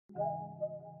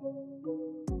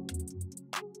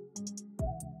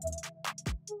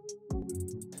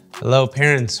Hello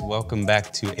parents, welcome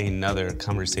back to another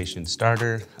conversation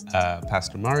starter.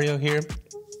 Pastor Mario here.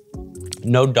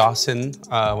 No Dawson,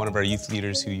 one of our youth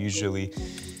leaders who usually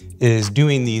is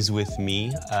doing these with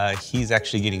me. He's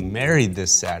actually getting married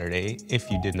this Saturday, if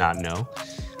you did not know.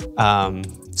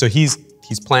 So he's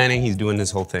planning, he's doing this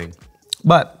whole thing.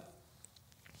 But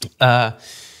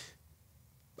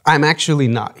I'm actually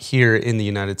not here in the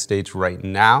United States right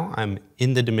now. I'm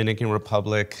in the Dominican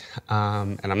Republic,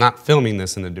 and I'm not filming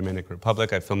this in the Dominican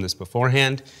Republic. I filmed this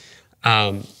beforehand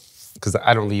because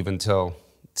I don't leave until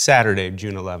Saturday,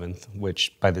 June 11th,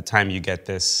 which by the time you get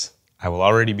this, I will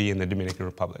already be in the Dominican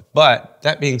Republic. But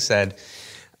that being said,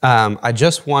 I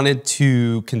just wanted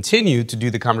to continue to do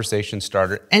the conversation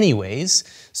starter anyways.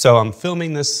 So I'm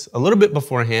filming this a little bit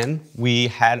beforehand. We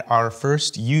had our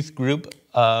first youth group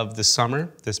of the summer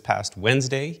this past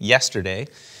Wednesday, yesterday.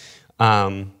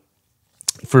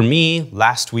 For me,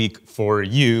 last week for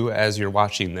you as you're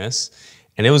watching this,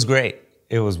 and it was great.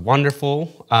 It was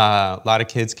wonderful. A lot of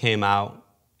kids came out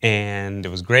and it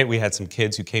was great. We had some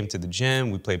kids who came to the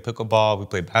gym. We played pickleball, we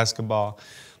played basketball.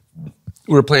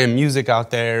 We were playing music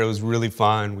out there. It was really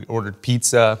fun. We ordered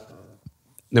pizza.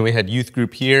 Then we had youth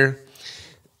group here.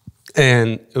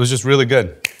 And it was just really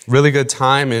good. Really good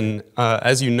time. And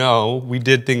as you know, we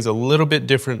did things a little bit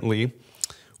differently.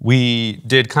 We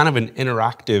did kind of an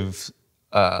interactive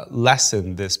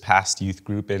lesson this past youth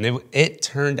group. And it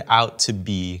turned out to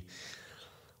be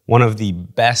one of the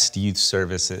best youth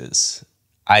services,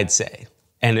 I'd say.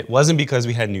 And it wasn't because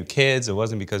we had new kids. It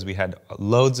wasn't because we had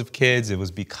loads of kids. It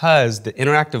was because the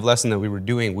interactive lesson that we were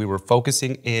doing, we were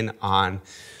focusing in on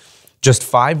just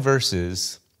 5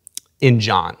 verses in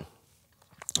John.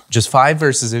 Just 5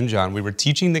 verses in John. We were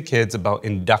teaching the kids about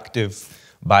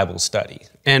inductive Bible study.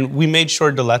 And we made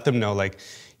sure to let them know, like,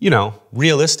 you know,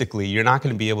 realistically, you're not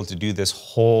going to be able to do this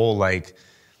whole, like,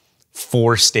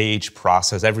 4-stage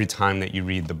process every time that you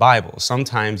read the Bible.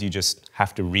 Sometimes you just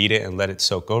have to read it and let it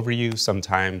soak over you.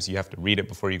 Sometimes you have to read it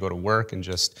before you go to work and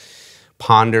just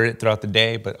ponder it throughout the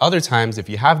day. But other times, if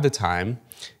you have the time,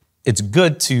 it's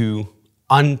good to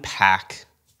unpack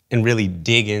and really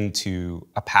dig into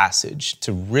a passage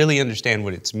to really understand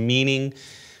what it's meaning,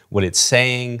 what it's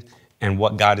saying, and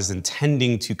what God is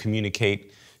intending to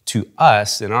communicate to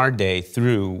us in our day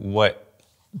through what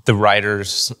the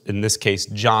writers, in this case,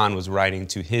 John, was writing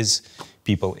to his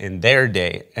people in their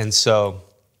day. And so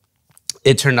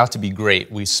it turned out to be great.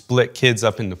 We split kids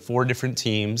up into 4 different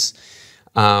teams,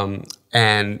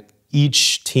 and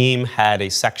each team had a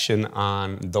section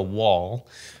on the wall,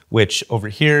 which over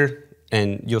here,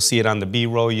 and you'll see it on the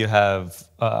B-roll, you have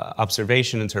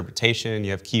observation, interpretation,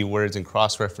 you have keywords and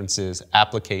cross-references,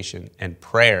 application, and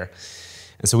prayer.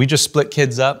 And so we just split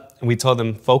kids up, and we told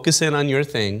them, focus in on your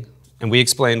thing, and we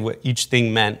explained what each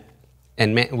thing meant.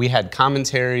 And we had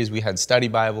commentaries, we had study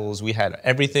Bibles, we had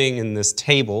everything in this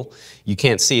table. You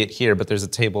can't see it here, but there's a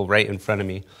table right in front of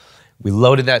me. We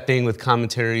loaded that thing with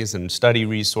commentaries and study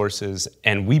resources,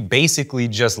 and we basically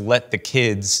just let the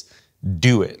kids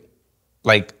do it.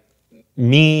 Like,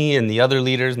 me and the other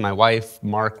leaders, my wife,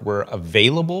 Mark, were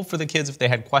available for the kids if they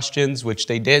had questions, which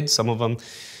they did. Some of them,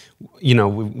 you know,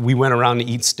 we went around to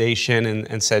each station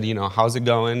and said, you know, how's it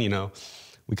going? You know,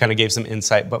 we kind of gave some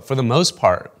insight. But for the most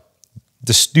part,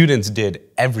 the students did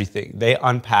everything. They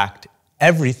unpacked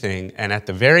everything. And at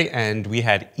the very end, we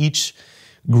had each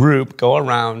group go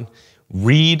around,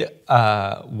 read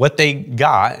what they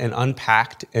got and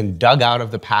unpacked and dug out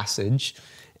of the passage.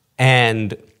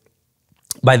 And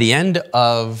by the end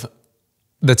of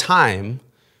the time,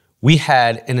 we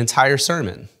had an entire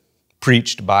sermon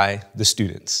preached by the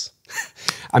students.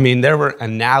 I mean, there were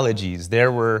analogies,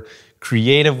 there were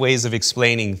creative ways of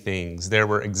explaining things, there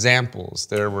were examples,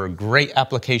 there were great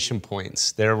application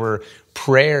points, there were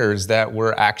prayers that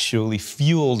were actually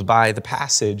fueled by the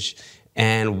passage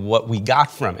and what we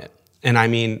got from it. And I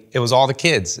mean, it was all the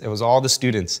kids, it was all the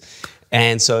students.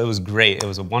 And so it was great. It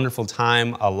was a wonderful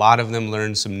time. A lot of them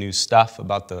learned some new stuff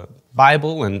about the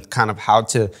Bible and kind of how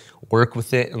to work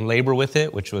with it and labor with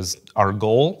it, which was our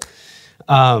goal.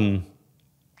 And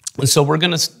so we're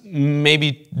going to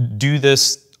maybe do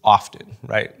this often,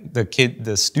 right?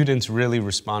 The students really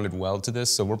responded well to this.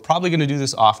 So we're probably going to do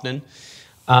this often.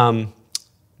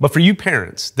 But for you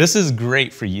parents, this is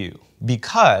great for you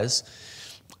because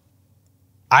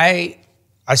I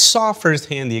saw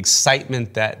firsthand the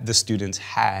excitement that the students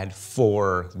had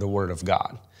for the Word of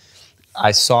God.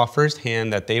 I saw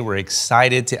firsthand that they were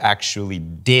excited to actually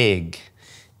dig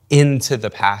into the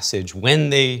passage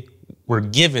when they were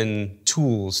given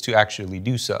tools to actually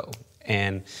do so.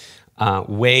 And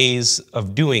ways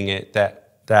of doing it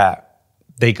that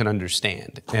they can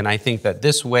understand. And I think that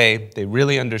this way, they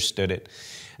really understood it.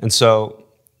 And so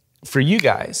for you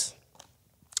guys,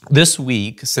 this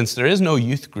week, since there is no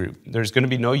youth group, there's going to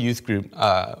be no youth group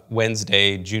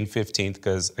Wednesday, June 15th,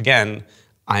 because again,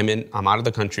 I'm out of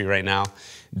the country right now.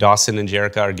 Dawson and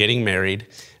Jerica are getting married,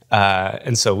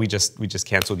 and so we just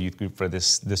canceled youth group for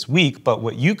this week. But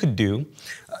what you could do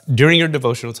during your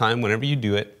devotional time, whenever you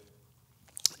do it,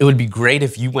 it would be great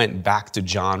if you went back to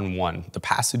John 1. The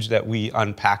passage that we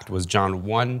unpacked was John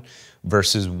 1,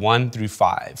 verses 1 through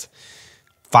 5.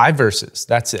 5 verses,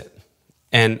 that's it.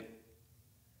 And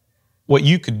what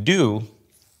you could do,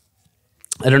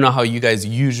 I don't know how you guys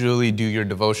usually do your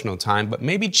devotional time, but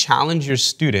maybe challenge your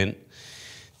student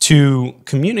to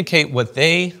communicate what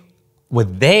they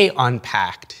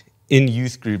unpacked in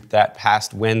youth group that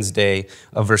past Wednesday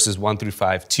of verses 1 through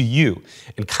 5 to you,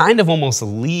 and kind of almost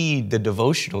lead the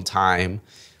devotional time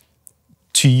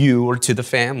to you or to the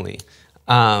family.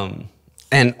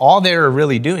 And all they're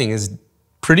really doing is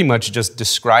pretty much just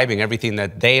describing everything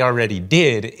that they already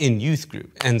did in youth group.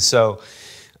 And so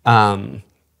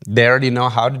they already know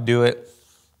how to do it.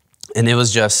 And it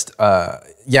was just,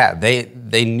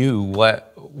 they knew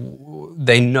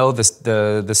they know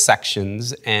the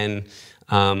sections. And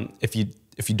if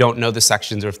you don't know the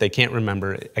sections, or if they can't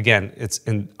remember, again, it's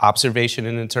in observation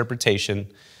and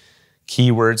interpretation,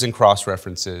 keywords and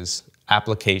cross-references,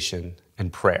 application,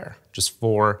 and prayer. Just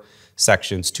 4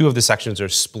 sections. 2 of the sections are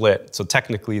split. So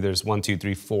technically there's 1, 2,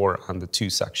 3, 4 on the 2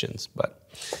 sections, but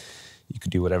you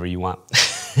could do whatever you want.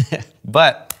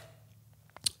 But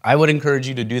I would encourage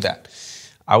you to do that.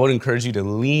 I would encourage you to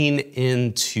lean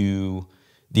into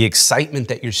the excitement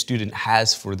that your student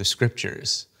has for the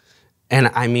scriptures.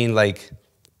 And I mean, like,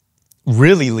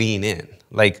 really lean in,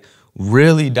 like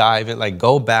really dive in, like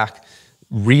go back,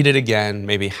 read it again,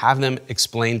 maybe have them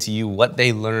explain to you what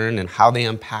they learned and how they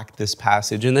unpack this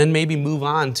passage, and then maybe move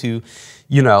on to,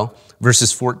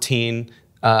 verses 14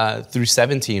 through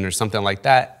 17 or something like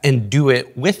that, and do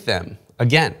it with them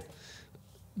again.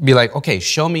 Be like, okay,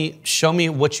 show me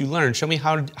what you learned. Show me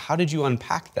how did you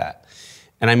unpack that?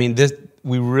 And I mean,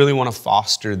 we really want to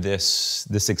foster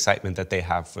this excitement that they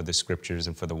have for the scriptures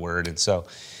and for the word. And so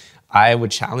I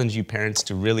would challenge you parents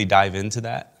to really dive into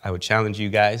that. I would challenge you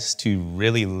guys to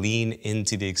really lean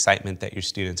into the excitement that your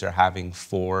students are having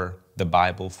for the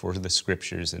Bible, for the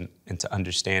scriptures, and to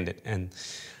understand it. And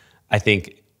I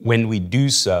think when we do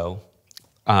so,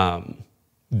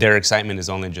 their excitement is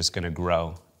only just going to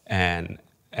grow, and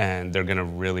they're going to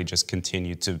really just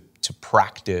continue to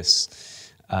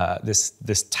practice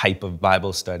this type of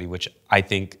Bible study, which I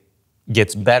think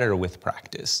gets better with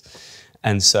practice.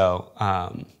 And so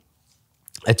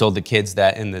I told the kids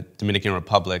that in the Dominican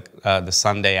Republic, the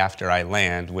Sunday after I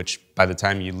land, which by the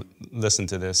time you listen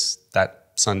to this,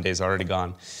 that Sunday's already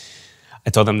gone, I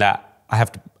told them that I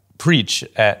have to preach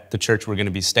at the church we're going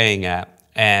to be staying at.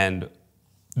 And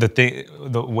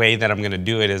the way that I'm going to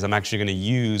do it is I'm actually going to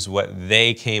use what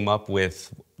they came up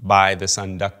with by this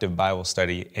inductive Bible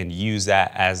study and use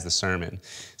that as the sermon.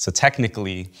 So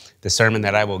technically, the sermon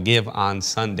that I will give on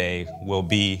Sunday will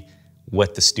be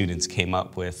what the students came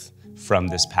up with from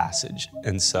this passage.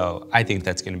 And so I think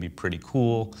that's going to be pretty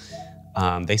cool.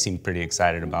 They seem pretty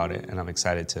excited about it, and I'm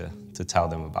excited to tell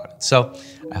them about it. So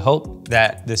I hope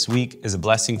that this week is a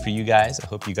blessing for you guys. I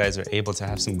hope you guys are able to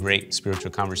have some great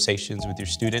spiritual conversations with your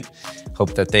student.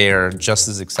 Hope that they are just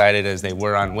as excited as they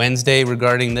were on Wednesday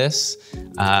regarding this.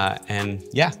 And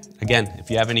yeah, again,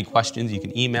 if you have any questions, you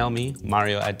can email me,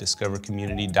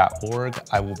 mario@discovercommunity.org.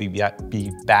 I will be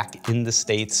back in the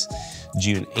States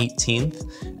June 18th.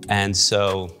 And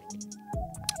so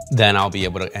then I'll be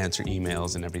able to answer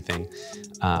emails and everything.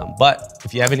 But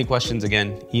if you have any questions,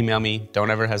 again, email me. Don't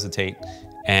ever hesitate.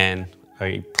 And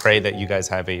I pray that you guys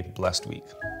have a blessed week.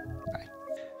 Bye.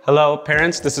 Hello,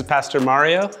 parents. This is Pastor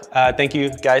Mario. Thank you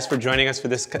guys for joining us for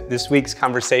this week's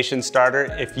conversation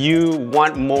starter. If you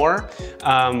want more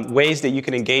ways that you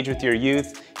can engage with your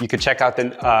youth, you can check out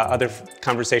the other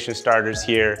conversation starters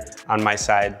here on my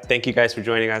side. Thank you guys for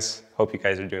joining us. Hope you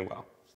guys are doing well.